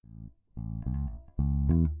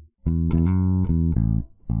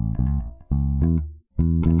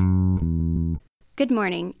Good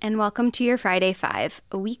morning, and welcome to your Friday 5,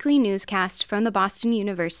 a weekly newscast from the Boston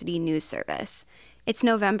University News Service. It's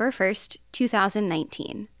November 1st,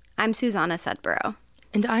 2019. I'm Susanna Sudborough.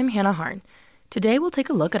 And I'm Hannah Harn. Today we'll take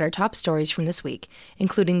a look at our top stories from this week,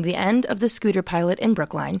 including the end of the scooter pilot in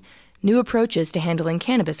Brookline, new approaches to handling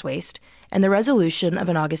cannabis waste, and the resolution of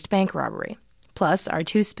an August bank robbery. Plus, our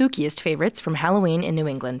two spookiest favorites from Halloween in New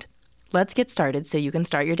England. Let's get started so you can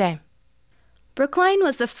start your day. Brookline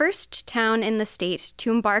was the first town in the state to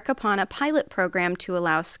embark upon a pilot program to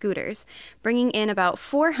allow scooters, bringing in about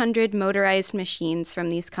 400 motorized machines from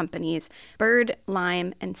these companies, Bird,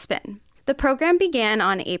 Lime, and Spin. The program began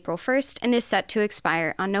on April 1st and is set to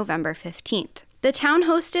expire on November 15th. The town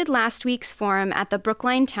hosted last week's forum at the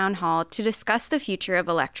Brookline Town Hall to discuss the future of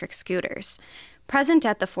electric scooters. Present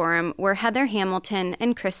at the forum were Heather Hamilton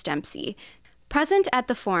and Chris Dempsey,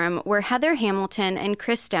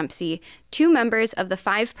 two members of the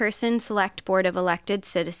 5-person Select Board of Elected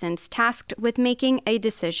Citizens tasked with making a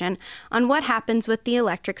decision on what happens with the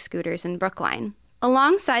electric scooters in Brookline.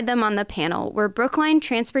 Alongside them on the panel were Brookline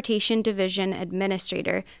Transportation Division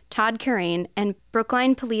Administrator Todd Carrain and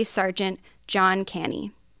Brookline Police Sergeant John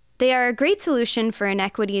Canny. They are a great solution for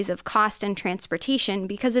inequities of cost and transportation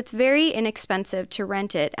because it's very inexpensive to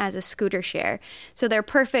rent it as a scooter share, so they're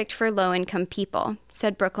perfect for low-income people,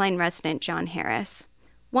 said Brookline resident John Harris.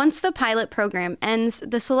 Once the pilot program ends,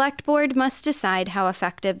 the Select Board must decide how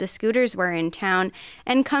effective the scooters were in town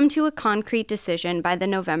and come to a concrete decision by the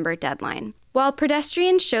November deadline. While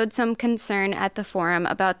pedestrians showed some concern at the forum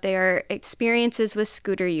about their experiences with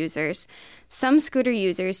scooter users, some scooter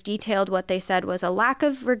users detailed what they said was a lack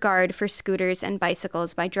of regard for scooters and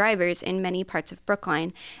bicycles by drivers in many parts of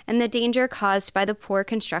Brookline and the danger caused by the poor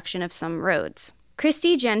construction of some roads.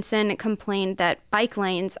 Christy Jensen complained that bike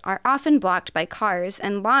lanes are often blocked by cars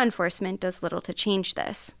and law enforcement does little to change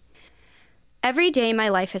this. Every day my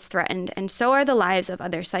life is threatened, and so are the lives of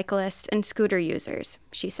other cyclists and scooter users,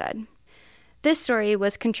 she said. This story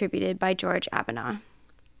was contributed by George Avenagh.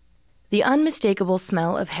 The unmistakable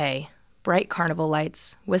smell of hay, bright carnival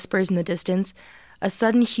lights, whispers in the distance, a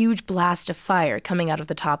sudden huge blast of fire coming out of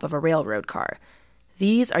the top of a railroad car.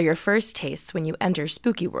 These are your first tastes when you enter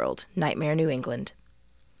Spooky World, Nightmare, New England.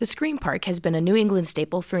 The Scream Park has been a New England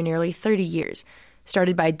staple for nearly 30 years.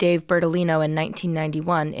 Started by Dave Bertolino in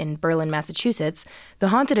 1991 in Berlin, Massachusetts, the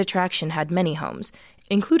haunted attraction had many homes,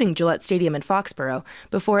 including Gillette Stadium in Foxborough,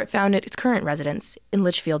 before it found its current residence in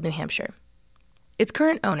Litchfield, New Hampshire. Its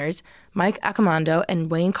current owners, Mike Accomando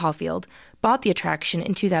and Wayne Caulfield, bought the attraction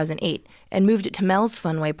in 2008 and moved it to Mel's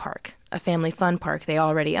Funway Park, a family fun park they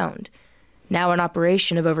already owned. Now an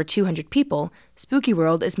operation of over 200 people, Spooky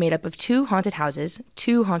World is made up of 2 haunted houses,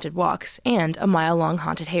 2 haunted walks, and a mile-long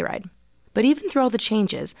haunted hayride. But even through all the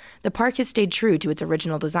changes, the park has stayed true to its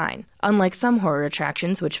original design. Unlike some horror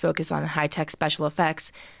attractions which focus on high-tech special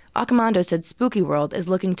effects, Accomando said Spooky World is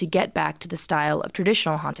looking to get back to the style of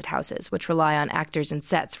traditional haunted houses, which rely on actors and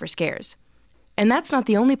sets for scares. And that's not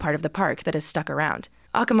the only part of the park that has stuck around.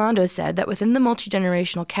 Accomando said that within the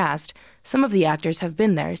multi-generational cast, some of the actors have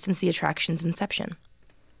been there since the attraction's inception.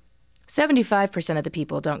 75% of the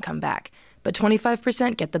people don't come back, but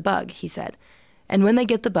 25% get the bug, he said. And when they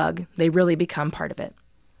get the bug, they really become part of it.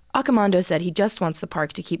 Accomando said he just wants the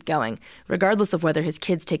park to keep going, regardless of whether his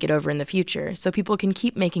kids take it over in the future, so people can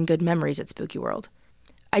keep making good memories at Spooky World.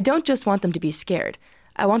 I don't just want them to be scared.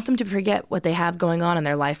 I want them to forget what they have going on in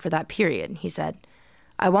their life for that period, he said.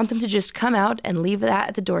 I want them to just come out and leave that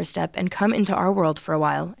at the doorstep and come into our world for a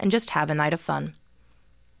while and just have a night of fun.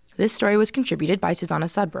 This story was contributed by Susanna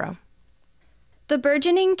Sudborough. The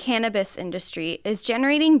burgeoning cannabis industry is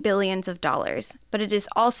generating billions of dollars, but it is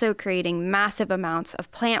also creating massive amounts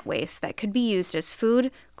of plant waste that could be used as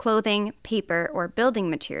food, clothing, paper, or building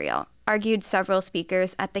material, argued several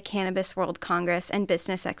speakers at the Cannabis World Congress and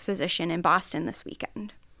Business Exposition in Boston this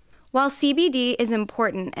weekend. While CBD is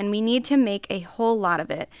important and we need to make a whole lot of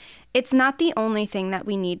it, it's not the only thing that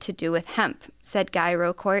we need to do with hemp, said Guy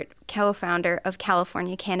Rocourt, co-founder of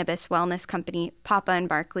California cannabis wellness company Papa &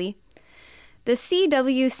 Barkley. The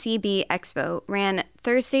CWCB Expo ran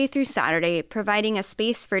Thursday through Saturday, providing a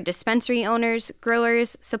space for dispensary owners,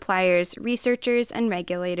 growers, suppliers, researchers, and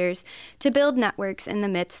regulators to build networks in the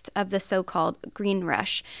midst of the so-called green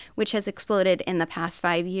rush, which has exploded in the past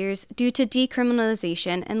 5 years due to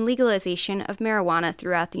decriminalization and legalization of marijuana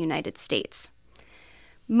throughout the United States.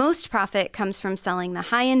 Most profit comes from selling the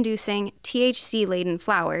high-inducing, THC-laden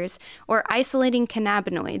flowers or isolating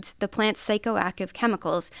cannabinoids, the plant's psychoactive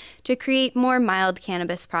chemicals, to create more mild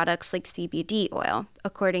cannabis products like CBD oil,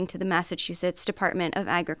 according to the Massachusetts Department of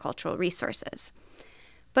Agricultural Resources.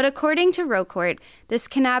 But according to Roquart, this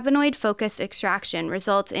cannabinoid-focused extraction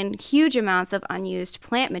results in huge amounts of unused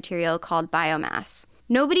plant material called biomass.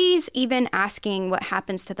 Nobody's even asking what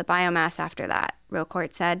happens to the biomass after that,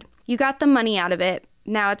 Roquart said. You got the money out of it,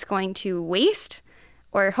 now it's going to waste?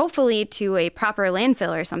 Or hopefully to a proper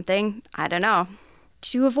landfill or something, I don't know.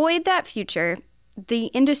 To avoid that future, the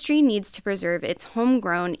industry needs to preserve its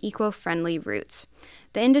homegrown, eco-friendly roots.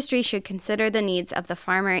 The industry should consider the needs of the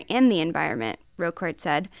farmer and the environment, Roquart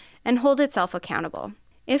said, and hold itself accountable.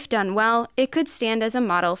 If done well, it could stand as a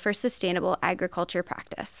model for sustainable agriculture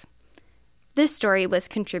practice. This story was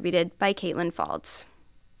contributed by Caitlin Faulds.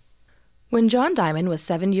 When John Diamond was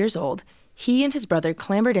 7 years old, he and his brother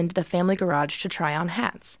clambered into the family garage to try on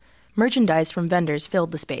hats. Merchandise from vendors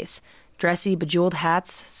filled the space: dressy, bejeweled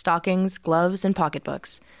hats, stockings, gloves, and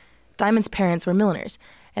pocketbooks. Diamond's parents were milliners,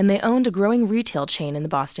 and they owned a growing retail chain in the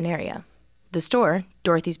Boston area. The store,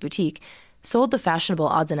 Dorothy's Boutique, sold the fashionable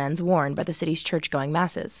odds and ends worn by the city's church-going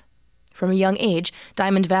masses. From a young age,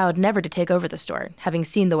 Diamond vowed never to take over the store, having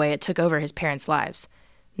seen the way it took over his parents' lives.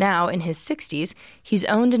 Now, in his 60s, he's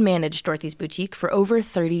owned and managed Dorothy's Boutique for over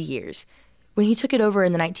 30 years. When he took it over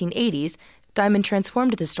in the 1980s, Diamond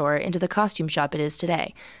transformed the store into the costume shop it is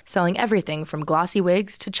today, selling everything from glossy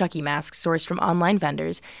wigs to Chucky masks sourced from online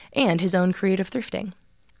vendors and his own creative thrifting.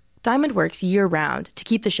 Diamond works year-round to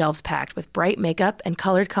keep the shelves packed with bright makeup and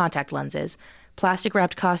colored contact lenses,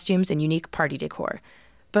 plastic-wrapped costumes, and unique party decor.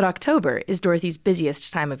 But October is Dorothy's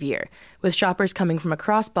busiest time of year, with shoppers coming from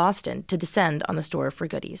across Boston to descend on the store for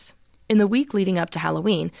goodies. In the week leading up to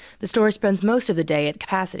Halloween, the store spends most of the day at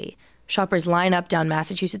capacity. Shoppers line up down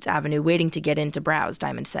Massachusetts Avenue waiting to get in to browse,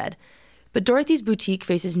 Diamond said. But Dorothy's Boutique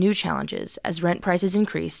faces new challenges as rent prices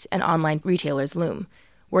increase and online retailers loom.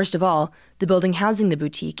 Worst of all, the building housing the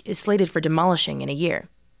boutique is slated for demolishing in a year.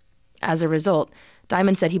 As a result,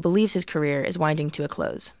 Diamond said he believes his career is winding to a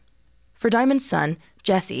close. For Diamond's son,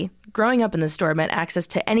 Jesse, growing up in the store meant access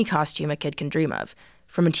to any costume a kid can dream of,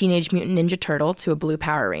 from a Teenage Mutant Ninja Turtle to a blue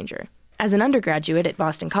Power Ranger. As an undergraduate at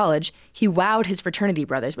Boston College, he wowed his fraternity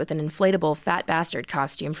brothers with an inflatable fat bastard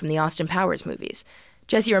costume from the Austin Powers movies.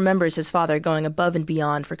 Jesse remembers his father going above and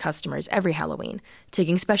beyond for customers every Halloween,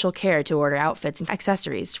 taking special care to order outfits and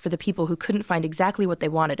accessories for the people who couldn't find exactly what they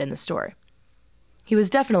wanted in the store. He was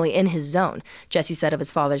definitely in his zone, Jesse said of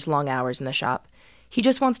his father's long hours in the shop. He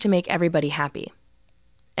just wants to make everybody happy.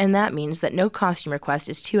 And that means that no costume request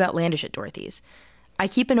is too outlandish at Dorothy's. I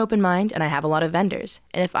keep an open mind and I have a lot of vendors,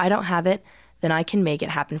 and if I don't have it, then I can make it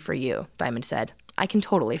happen for you, Diamond said. I can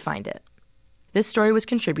totally find it. This story was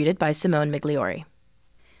contributed by Simone Migliori.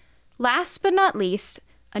 Last but not least,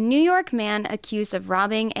 a New York man accused of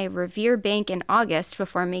robbing a Revere bank in August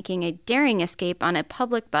before making a daring escape on a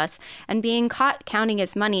public bus and being caught counting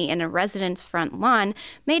his money in a resident's front lawn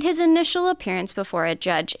made his initial appearance before a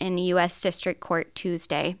judge in U.S. District Court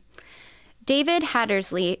Tuesday. David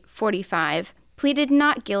Hattersley, 45, pleaded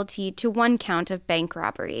not guilty to one count of bank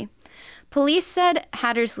robbery. Police said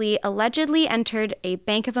Hattersley allegedly entered a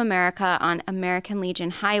Bank of America on American Legion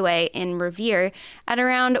Highway in Revere at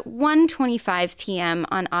around 1:25 p.m.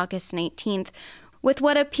 on August 19th with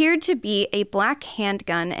what appeared to be a black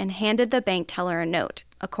handgun and handed the bank teller a note,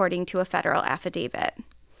 according to a federal affidavit.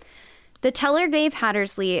 The teller gave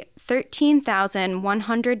Hattersley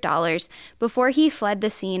 $13,100 before he fled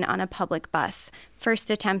the scene on a public bus,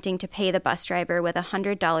 first attempting to pay the bus driver with a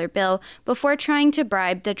 $100 bill before trying to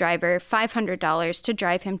bribe the driver $500 to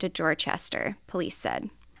drive him to Dorchester, police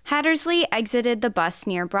said. Hattersley exited the bus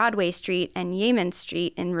near Broadway Street and Yeaman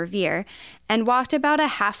Street in Revere and walked about a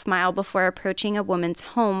half mile before approaching a woman's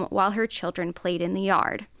home while her children played in the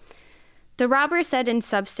yard. The robber said in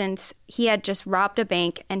substance he had just robbed a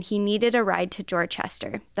bank and he needed a ride to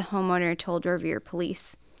Dorchester, the homeowner told Revere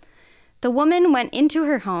police. The woman went into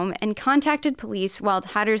her home and contacted police while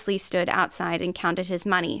Hattersley stood outside and counted his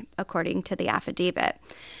money, according to the affidavit.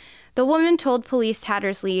 The woman told police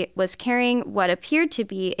Hattersley was carrying what appeared to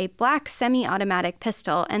be a black semi-automatic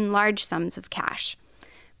pistol and large sums of cash.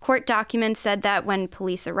 Court documents said that when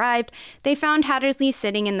police arrived, they found Hattersley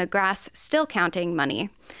sitting in the grass, still counting money.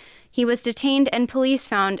 He was detained and police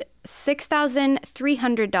found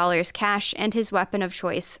 $6,300 cash and his weapon of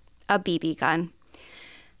choice, a BB gun.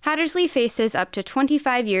 Hattersley faces up to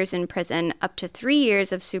 25 years in prison, up to 3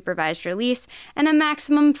 years of supervised release, and a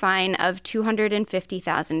maximum fine of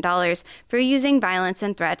 $250,000 for using violence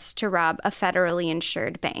and threats to rob a federally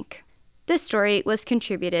insured bank. This story was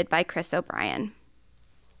contributed by Chris O'Brien.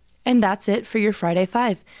 And that's it for your Friday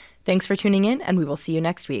 5. Thanks for tuning in, and we will see you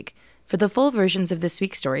next week. For the full versions of this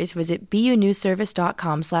week's stories, visit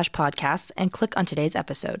bunewsservice.com/podcasts and click on today's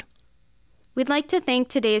episode. We'd like to thank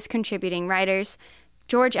today's contributing writers,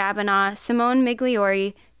 George Abinaugh, Simone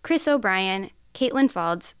Migliori, Chris O'Brien, Caitlin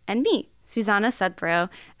Faulds, and me, Susanna Sudborough,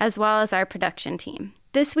 as well as our production team.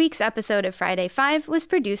 This week's episode of Friday 5 was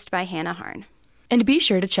produced by Hannah Harn. And be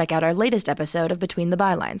sure to check out our latest episode of Between the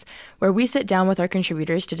Bylines, where we sit down with our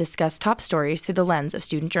contributors to discuss top stories through the lens of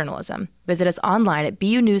student journalism. Visit us online at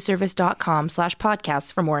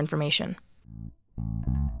bunewsservice.com/podcasts for more information.